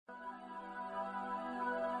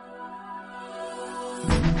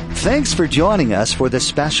Thanks for joining us for the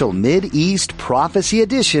special Mid-East Prophecy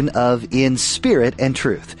edition of In Spirit and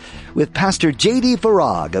Truth with Pastor J.D.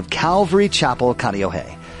 Farag of Calvary Chapel,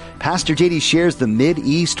 Kaneohe. Pastor J.D. shares the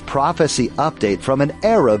Mid-East Prophecy update from an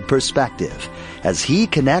Arab perspective as he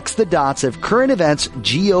connects the dots of current events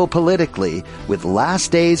geopolitically with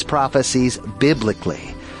last days prophecies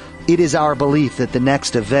biblically. It is our belief that the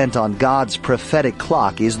next event on God's prophetic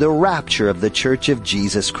clock is the rapture of the Church of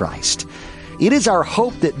Jesus Christ. It is our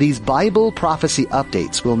hope that these Bible prophecy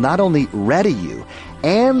updates will not only ready you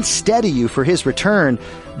and steady you for His return,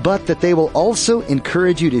 but that they will also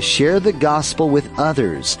encourage you to share the gospel with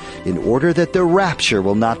others in order that the rapture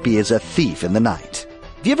will not be as a thief in the night.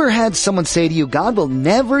 Have you ever had someone say to you, God will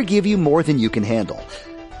never give you more than you can handle?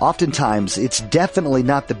 Oftentimes, it's definitely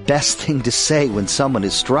not the best thing to say when someone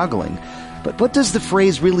is struggling. But what does the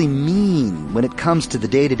phrase really mean when it comes to the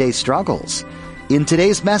day-to-day struggles? In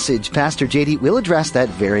today's message, Pastor J.D. will address that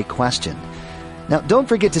very question. Now, don't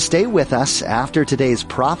forget to stay with us after today's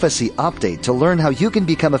prophecy update to learn how you can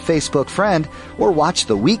become a Facebook friend or watch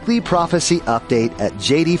the weekly prophecy update at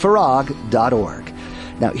jdfarag.org.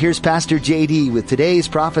 Now, here's Pastor J.D. with today's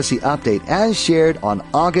prophecy update as shared on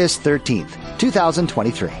August 13th,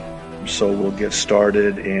 2023. So we'll get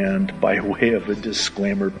started, and by way of a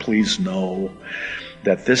disclaimer, please know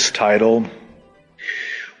that this title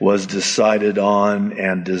was decided on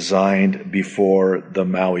and designed before the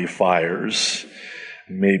Maui fires.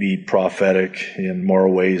 Maybe prophetic in more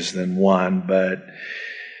ways than one, but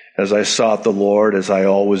as I sought the Lord, as I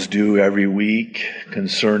always do every week,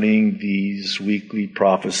 concerning these weekly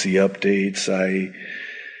prophecy updates, I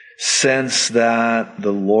sense that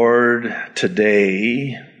the Lord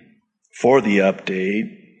today, for the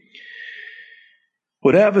update,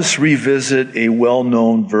 would have us revisit a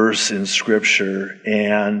well-known verse in Scripture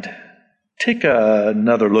and take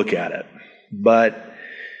another look at it. But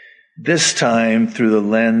this time through the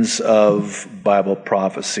lens of Bible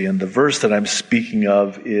prophecy. And the verse that I'm speaking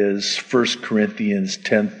of is 1 Corinthians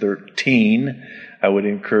 10:13. I would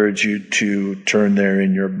encourage you to turn there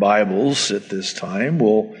in your Bibles at this time.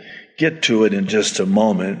 We'll get to it in just a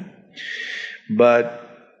moment. But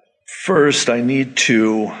first, I need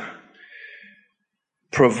to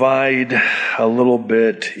provide a little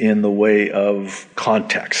bit in the way of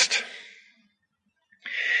context.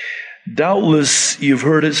 Doubtless you've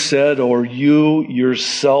heard it said, or you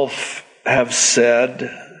yourself have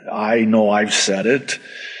said, I know I've said it,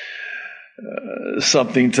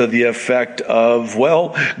 something to the effect of,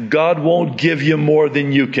 well, God won't give you more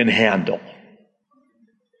than you can handle.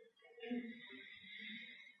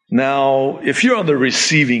 Now, if you're on the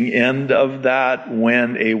receiving end of that,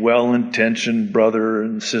 when a well-intentioned brother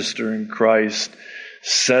and sister in Christ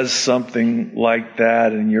says something like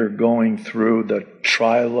that and you're going through the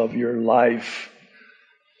trial of your life,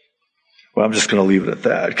 well, I'm just going to leave it at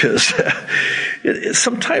that, because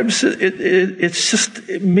sometimes it's just,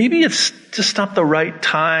 maybe it's just not the right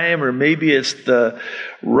time, or maybe it's the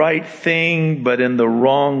right thing, but in the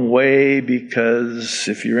wrong way, because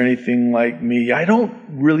if you're anything like me, I don't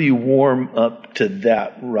really warm up to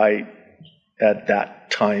that right at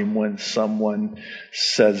that time when someone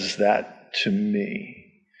says that to me.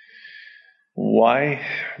 Why?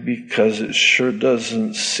 Because it sure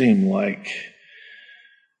doesn't seem like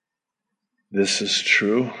this is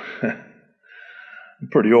true. I'm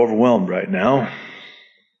pretty overwhelmed right now.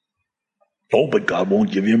 Oh, but God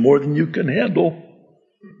won't give you more than you can handle.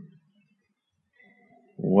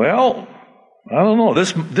 Well, I don't know.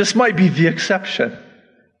 This might be the exception.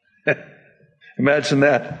 Imagine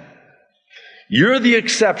that. You're the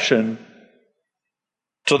exception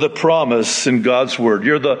to the promise in God's Word.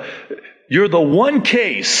 You're the one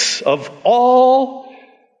case of all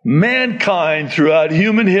mankind throughout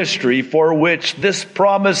human history for which this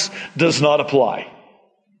promise does not apply.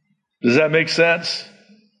 Does that make sense?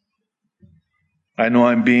 I know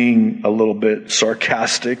I'm being a little bit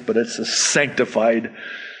sarcastic, but it's a sanctified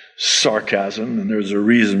sarcasm, and there's a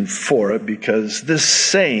reason for it, because this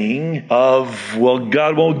saying of, well,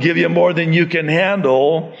 God won't give you more than you can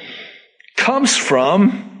handle, comes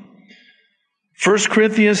from 1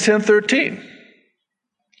 Corinthians 10:13.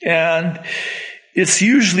 And it's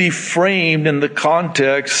usually framed in the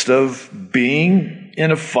context of being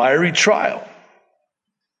in a fiery trial.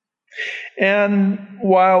 And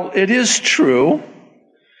while it is true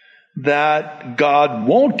that God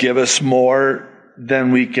won't give us more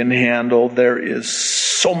than we can handle, there is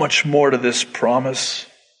so much more to this promise.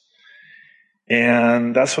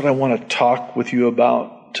 And that's what I want to talk with you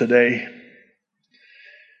about today.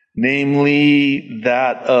 Namely,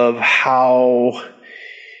 that of how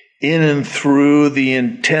in and through the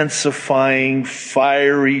intensifying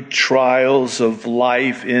fiery trials of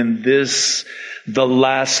life in this, the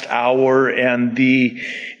last hour, and the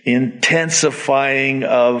intensifying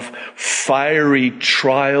of fiery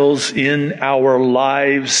trials in our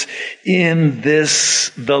lives in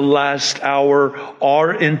this, the last hour,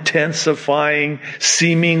 are intensifying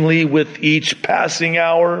seemingly with each passing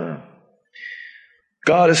hour.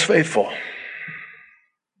 God is faithful.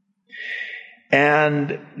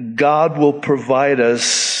 And God will provide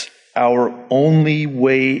us our only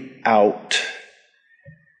way out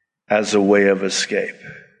as a way of escape.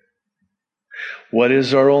 What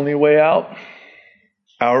is our only way out?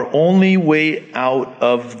 Our only way out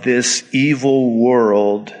of this evil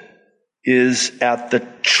world is at the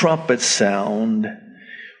trumpet sound,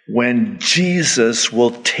 when Jesus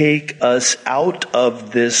will take us out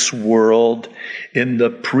of this world in the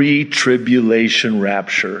pre-tribulation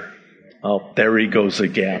rapture. Oh, there he goes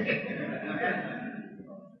again.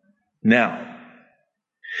 Now,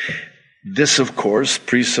 this, of course,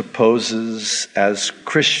 presupposes as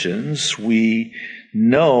Christians, we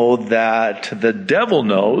know that the devil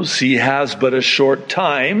knows he has but a short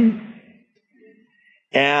time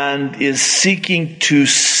and is seeking to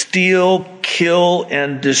steal, kill,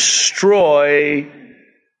 and destroy,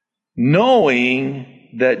 knowing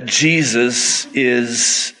that Jesus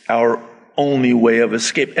is our only way of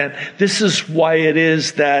escape. And this is why it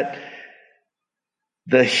is that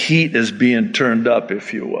the heat is being turned up,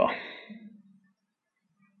 if you will.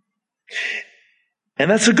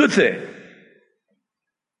 And that's a good thing,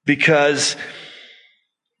 because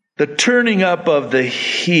the turning up of the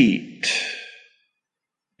heat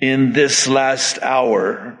in this last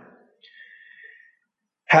hour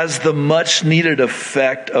has the much needed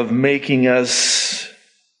effect of making us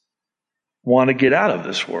want to get out of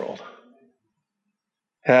this world,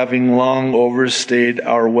 having long overstayed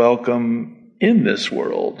our welcome in this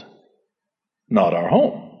world, not our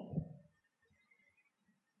home.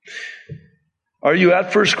 Are you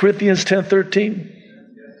at 1 Corinthians 10:13?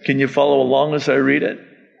 Can you follow along as I read it?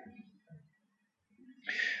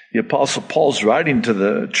 The Apostle Paul's writing to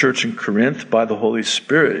the church in Corinth by the Holy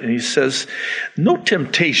Spirit, and he says, no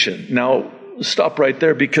temptation. Now, stop right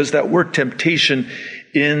there, because that word temptation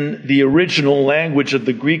in the original language of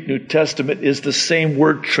the Greek New Testament is the same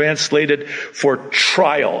word translated for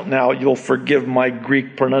trial. Now, you'll forgive my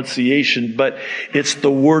Greek pronunciation, but it's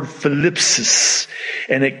the word thlipsis,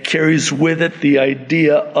 and it carries with it the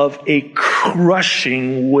idea of a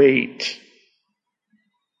crushing weight.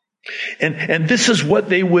 And this is what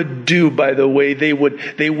they would do, by the way. They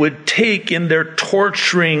would take in their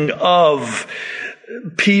torturing of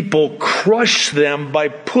people, crush them by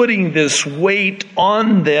putting this weight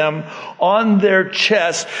on them, on their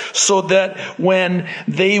chest, so that when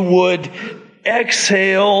they would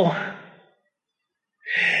exhale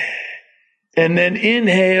and then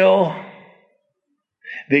inhale,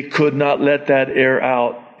 they could not let that air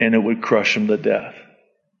out, and it would crush them to death.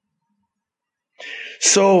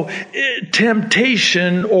 So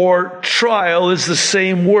temptation or trial is the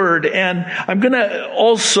same word. And I'm going to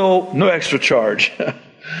also, no extra charge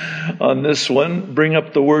on this one, bring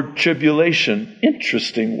up the word tribulation.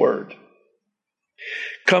 Interesting word.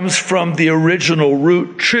 Comes from the original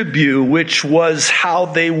root tribu, which was how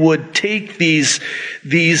they would take these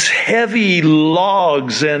heavy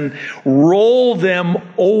logs and roll them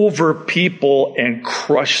over people and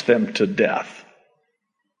crush them to death.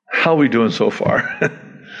 How are we doing so far?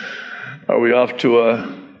 Are we off to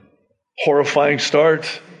a horrifying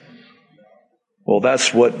start? Well,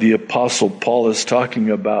 that's what the Apostle Paul is talking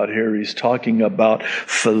about here. He's talking about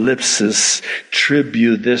thlipsis,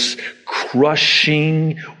 tribute, this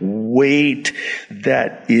crushing weight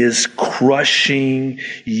that is crushing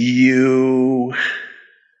you.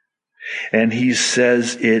 And he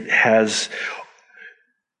says it has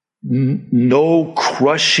no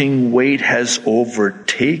crushing weight has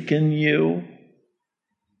overtaken you,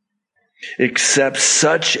 except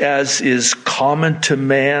such as is common to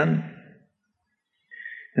man.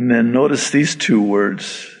 And then notice these two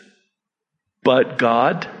words, but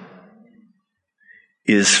God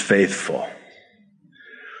is faithful,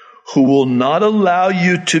 who will not allow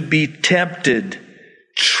you to be tempted,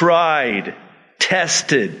 tried,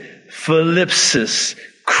 tested, thlipsis,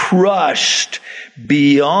 crushed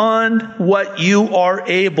beyond what you are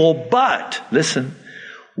able, but, listen,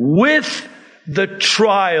 with the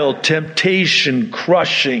trial, temptation,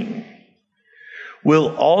 crushing,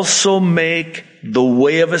 will also make the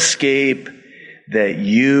way of escape that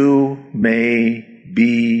you may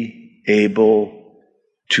be able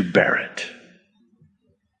to bear it.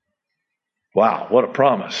 Wow, what a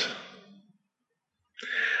promise.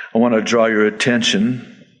 I want to draw your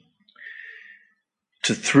attention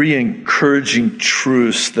to 3 encouraging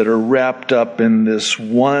truths that are wrapped up in this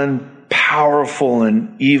one powerful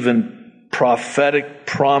and even prophetic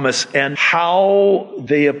promise and how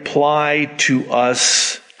they apply to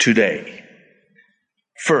us today.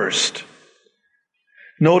 First,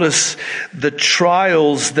 notice the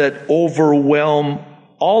trials that overwhelm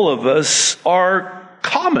all of us are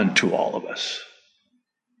common to all of us.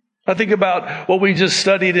 I think about what we just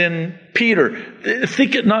studied in Peter.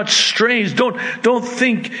 Think it not strange. Don't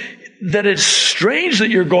think that it's strange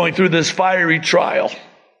that you're going through this fiery trial.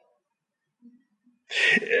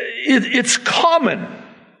 It's common.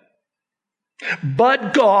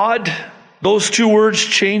 But God, those 2 words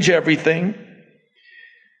change everything,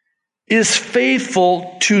 is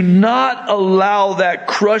faithful to not allow that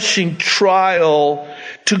crushing trial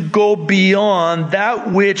to go beyond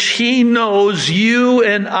that which He knows you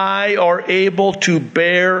and I are able to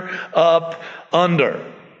bear up under.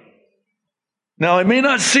 Now, it may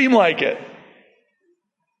not seem like it,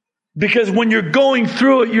 because when you're going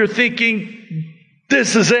through it, you're thinking,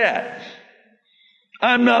 this is it.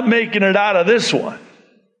 I'm not making it out of this one.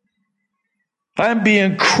 I'm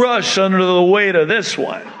being crushed under the weight of this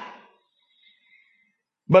one.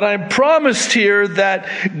 But I'm promised here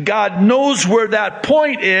that God knows where that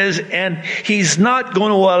point is, and He's not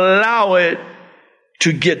going to allow it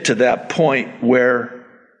to get to that point where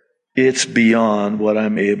it's beyond what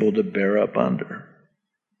I'm able to bear up under.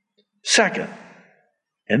 Second,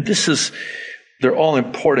 and they're all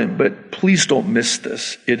important, but please don't miss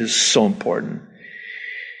this. It is so important.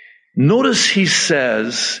 Notice He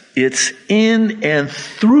says it's in and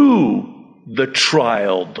through the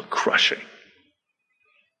trial, the crushing.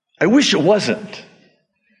 I wish it wasn't.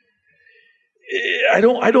 I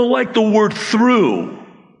don't like the word through.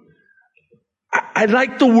 I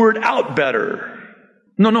like the word out better.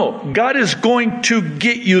 No. God is going to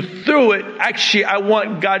get you through it. Actually, I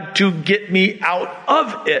want God to get me out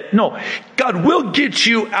of it. No, God will get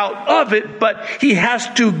you out of it, but He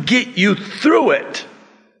has to get you through it.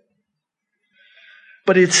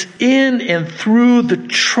 But it's in and through the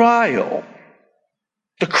trial,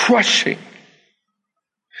 the crushing,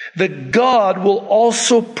 that God will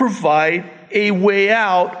also provide a way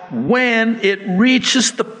out when it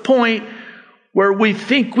reaches the point where we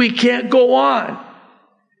think we can't go on.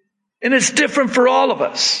 And it's different for all of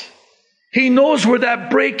us. He knows where that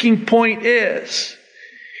breaking point is.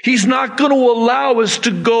 He's not going to allow us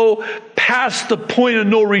to go past the point of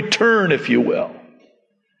no return, if you will.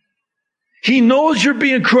 He knows you're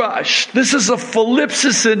being crushed. This is a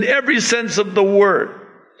philipsis in every sense of the word.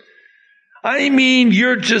 I mean,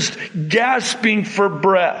 you're just gasping for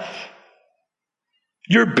breath.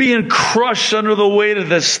 You're being crushed under the weight of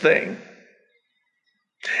this thing.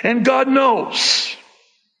 And God knows.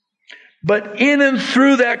 But in and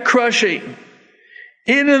through that crushing,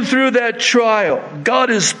 in and through that trial, God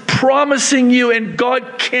is promising you, and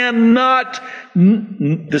God cannot,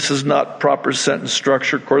 this is not proper sentence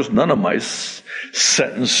structure. Of course, none of my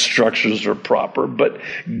sentence structures are proper, but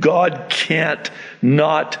God can't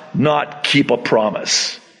not keep a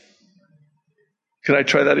promise. Can I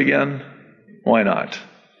try that again? Why not?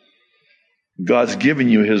 God's given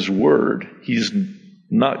you His word. He's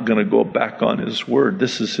not going to go back on His word.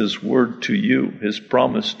 This is His word to you, His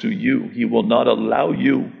promise to you. He will not allow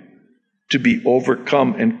you to be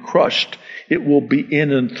overcome and crushed. It will be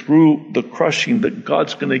in and through the crushing that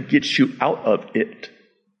God's going to get you out of it.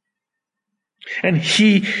 And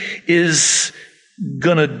He is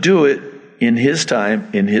going to do it in His time,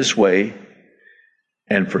 in His way,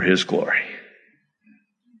 and for His glory.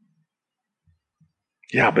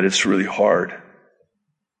 Yeah, but it's really hard.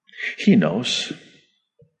 He knows.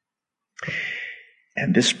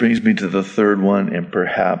 And this brings me to the third one, and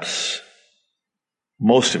perhaps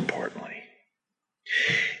most importantly.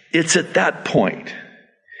 It's at that point.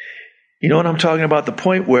 You know what I'm talking about? The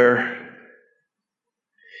point where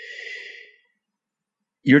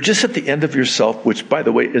you're just at the end of yourself, which, by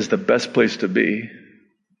the way, is the best place to be.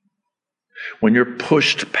 When you're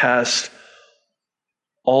pushed past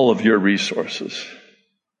all of your resources.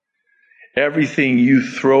 Everything you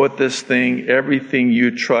throw at this thing, everything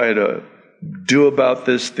you try to do about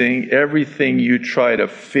this thing, everything you try to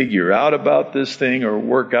figure out about this thing or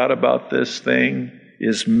work out about this thing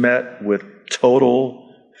is met with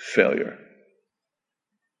total failure.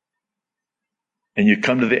 And you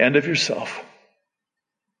come to the end of yourself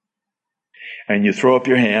and you throw up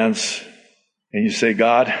your hands and you say,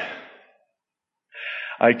 God,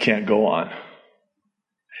 I can't go on.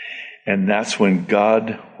 And that's when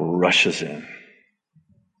God rushes in.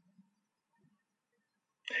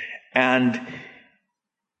 And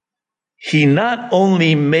He not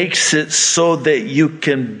only makes it so that you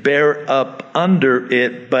can bear up under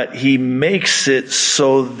it, but He makes it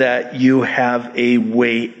so that you have a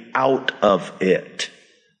way out of it.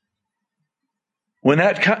 When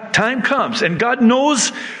that time comes, and God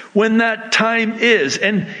knows when that time is,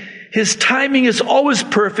 and His timing is always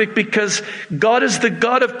perfect because God is the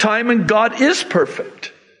God of time and God is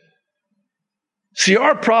perfect. See,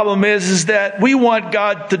 our problem is that we want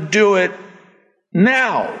God to do it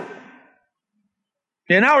now,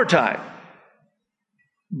 in our time.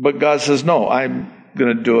 But God says, no, I'm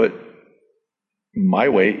going to do it my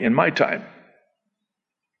way, in my time.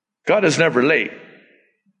 God is never late.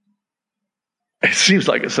 It seems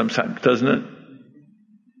like it sometimes, doesn't it?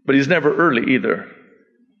 But He's never early either.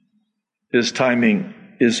 His timing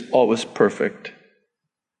is always perfect.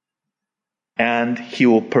 And He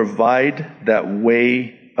will provide that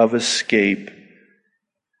way of escape,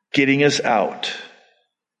 getting us out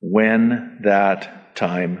when that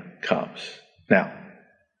time comes. Now,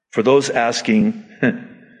 for those asking,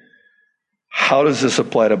 how does this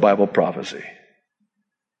apply to Bible prophecy?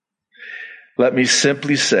 Let me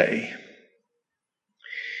simply say,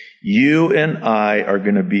 you and I are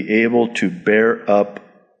going to be able to bear up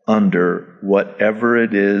under whatever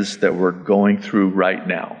it is that we're going through right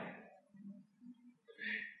now.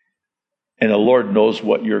 And the Lord knows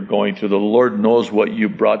what you're going through. The Lord knows what you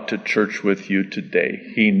brought to church with you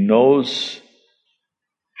today. He knows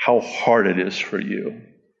how hard it is for you.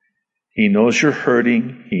 He knows you're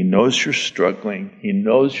hurting. He knows you're struggling. He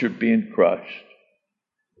knows you're being crushed.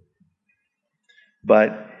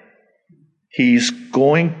 But He's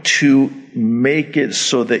going to make it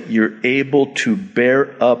so that you're able to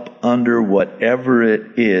bear up under whatever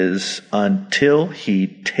it is until He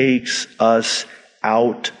takes us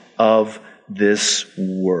out of this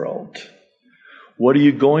world. What are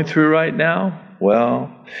you going through right now?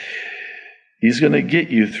 Well, He's going to get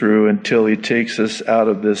you through until He takes us out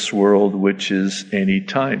of this world, which is any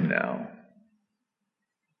time now.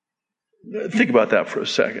 Think about that for a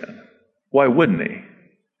second. Why wouldn't He?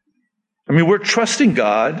 I mean, we're trusting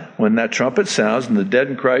God when that trumpet sounds and the dead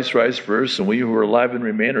in Christ rise first, and we who are alive and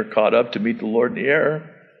remain are caught up to meet the Lord in the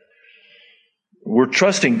air. We're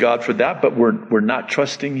trusting God for that, but we're not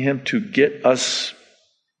trusting Him to get us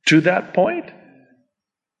to that point.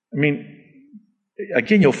 I mean,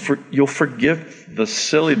 again, you'll forgive the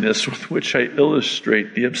silliness with which I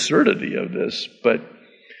illustrate the absurdity of this, but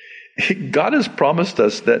God has promised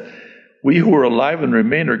us that we who are alive and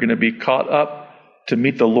remain are going to be caught up to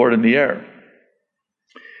meet the Lord in the air.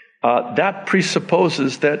 That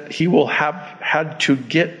presupposes that He will have had to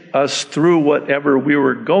get us through whatever we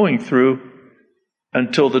were going through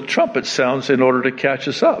until the trumpet sounds in order to catch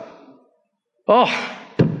us up. Oh,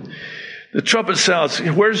 the trumpet sounds.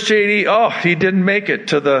 Where's JD? Oh, he didn't make it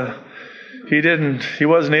to he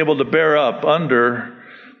wasn't able to bear up under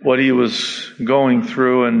what he was going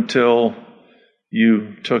through until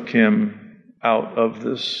you took him out of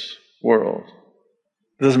this world.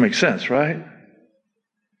 It doesn't make sense, right?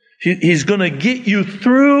 He's going to get you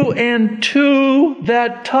through and to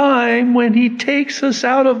that time when He takes us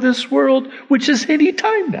out of this world, which is any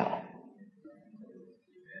time now.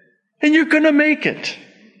 And you're going to make it.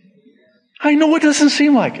 I know it doesn't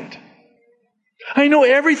seem like it. I know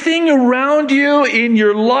everything around you in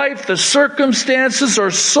your life, the circumstances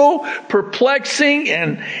are so perplexing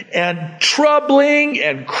and troubling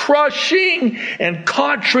and crushing and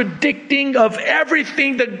contradicting of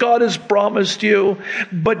everything that God has promised you.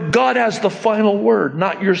 But God has the final word,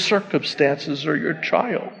 not your circumstances or your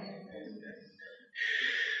trial.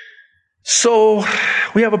 So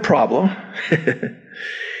we have a problem,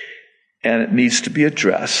 and it needs to be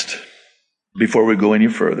addressed before we go any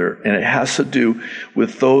further. And it has to do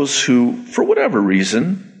with those who, for whatever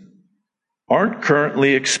reason, aren't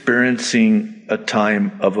currently experiencing a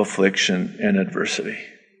time of affliction and adversity.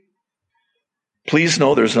 Please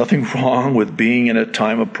know there's nothing wrong with being in a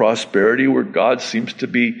time of prosperity where God seems to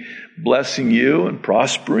be blessing you and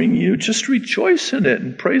prospering you. Just rejoice in it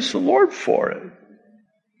and praise the Lord for it.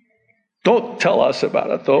 Don't tell us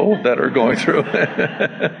about it, though, that are going through it.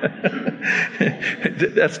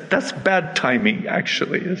 That's bad timing,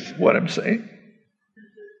 actually, is what I'm saying.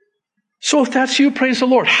 So if that's you, praise the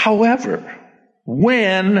Lord. However,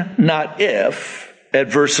 when, not if,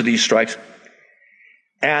 adversity strikes,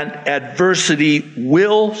 and adversity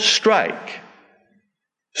will strike,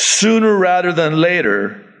 sooner rather than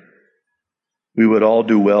later, we would all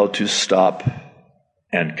do well to stop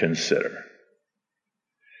and consider.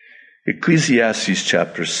 Ecclesiastes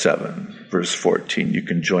chapter 7, verse 14. You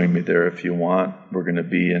can join me there if you want. We're going to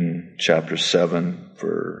be in chapter 7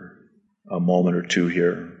 for a moment or two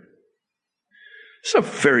here. It's a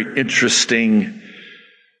very interesting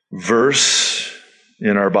verse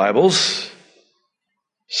in our Bibles.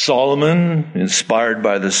 Solomon, inspired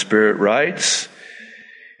by the Spirit, writes,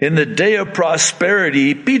 "In the day of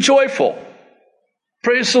prosperity, be joyful.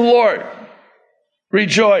 Praise the Lord.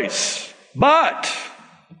 Rejoice. But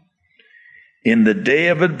in the day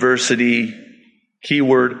of adversity,"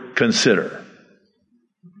 keyword, consider.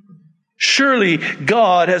 "Surely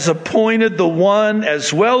God has appointed the one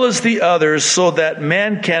as well as the others so that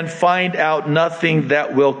man can find out nothing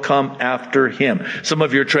that will come after him." Some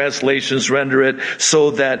of your translations render it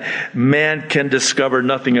so that man can discover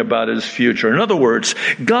nothing about his future. In other words,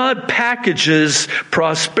 God packages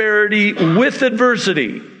prosperity with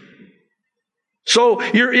adversity. So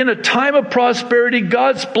you're in a time of prosperity.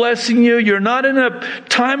 God's blessing you. You're not in a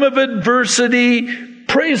time of adversity.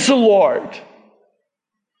 Praise the Lord.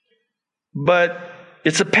 But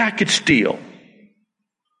it's a package deal,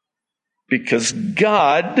 because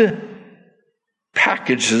God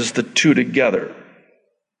packages the two together.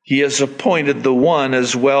 He has appointed the one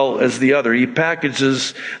as well as the other. He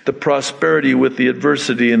packages the prosperity with the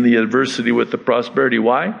adversity and the adversity with the prosperity.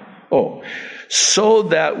 Why? So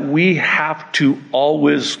that we have to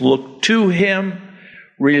always look to Him,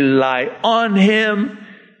 rely on Him,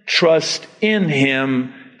 trust in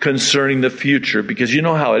Him concerning the future. Because you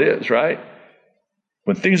know how it is, right?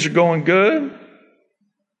 When things are going good,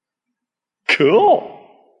 cool.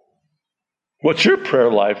 What's your prayer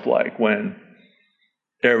life like when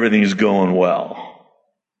everything's going well?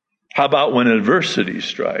 How about when adversity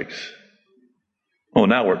strikes?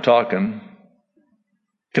 Now we're talking.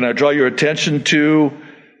 Can I draw your attention to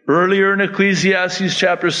earlier in Ecclesiastes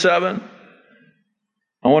chapter 7?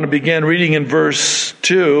 I want to begin reading in verse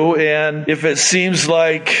 2, and if it seems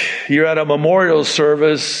like you're at a memorial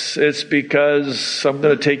service, it's because I'm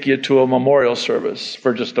going to take you to a memorial service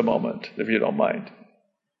for just a moment, if you don't mind.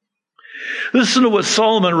 Listen to what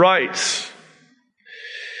Solomon writes.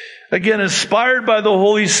 Again, inspired by the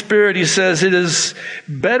Holy Spirit, he says, "It is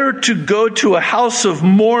better to go to a house of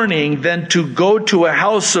mourning than to go to a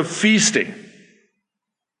house of feasting."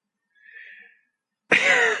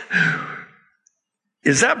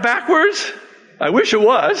 Is that backwards? I wish it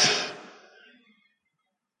was.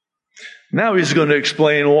 Now he's going to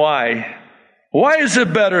explain why. Why is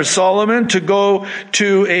it better, Solomon, to go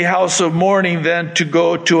to a house of mourning than to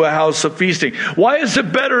go to a house of feasting? Why is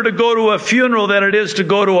it better to go to a funeral than it is to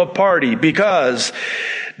go to a party? Because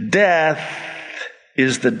death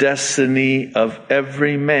is the destiny of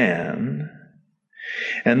every man,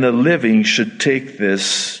 and the living should take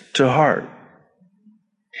this to heart.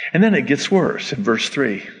 And then it gets worse in verse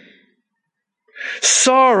 3.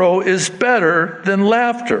 "Sorrow is better than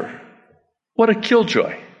laughter." What a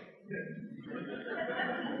killjoy.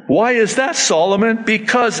 Why is that, Solomon?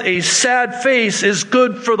 Because a sad face is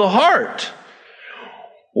good for the heart.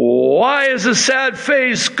 Why is a sad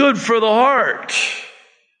face good for the heart?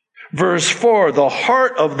 Verse 4, "The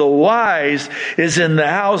heart of the wise is in the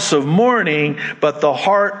house of mourning, but the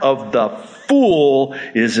heart of the fool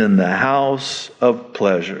is in the house of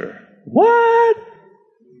pleasure." What?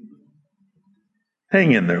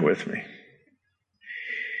 Hang in there with me.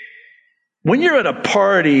 When you're at a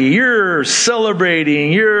party, you're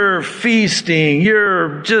celebrating, you're feasting,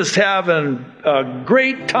 you're just having a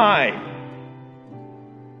great time.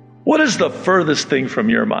 What is the furthest thing from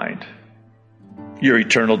your mind? Your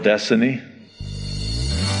eternal destiny?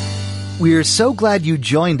 We're so glad you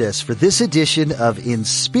joined us for this edition of In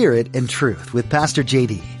Spirit and Truth with Pastor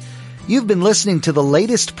JD. You've been listening to the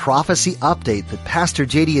latest prophecy update that Pastor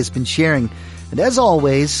JD has been sharing, and as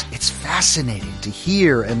always, it's fascinating to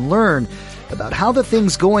hear and learn about how the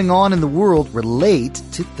things going on in the world relate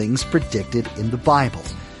to things predicted in the Bible.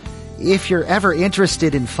 If you're ever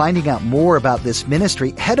interested in finding out more about this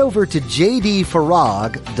ministry, head over to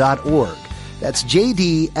jdfarag.org. That's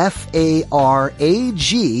jdfarag.org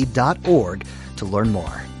to learn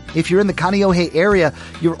more. If you're in the Kaneohe area,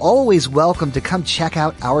 you're always welcome to come check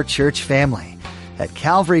out our church family. At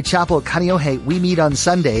Calvary Chapel Kaneohe, we meet on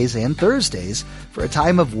Sundays and Thursdays for a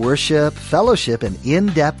time of worship, fellowship, and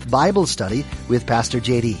in-depth Bible study with Pastor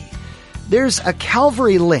JD. There's a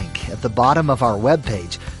Calvary link at the bottom of our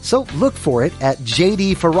webpage, so look for it at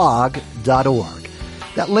jdfarag.org.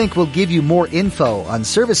 That link will give you more info on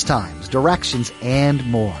service times, directions, and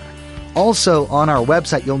more. Also on our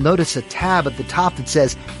website, you'll notice a tab at the top that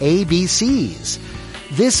says ABCs.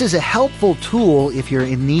 This is a helpful tool if you're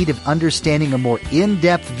in need of understanding a more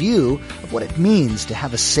in-depth view of what it means to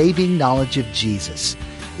have a saving knowledge of Jesus.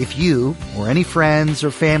 If you or any friends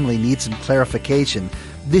or family need some clarification,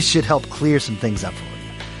 this should help clear some things up for you.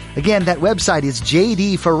 Again, that website is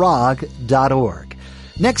jdfarag.org.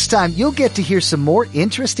 Next time, you'll get to hear some more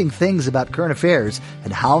interesting things about current affairs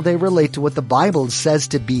and how they relate to what the Bible says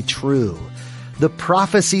to be true. The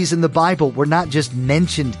prophecies in the Bible were not just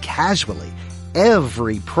mentioned casually.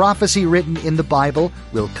 Every prophecy written in the Bible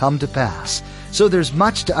will come to pass. So there's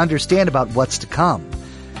much to understand about what's to come.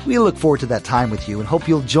 We look forward to that time with you and hope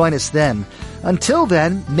you'll join us then. Until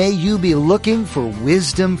then, may you be looking for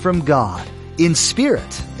wisdom from God in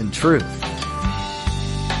spirit and truth.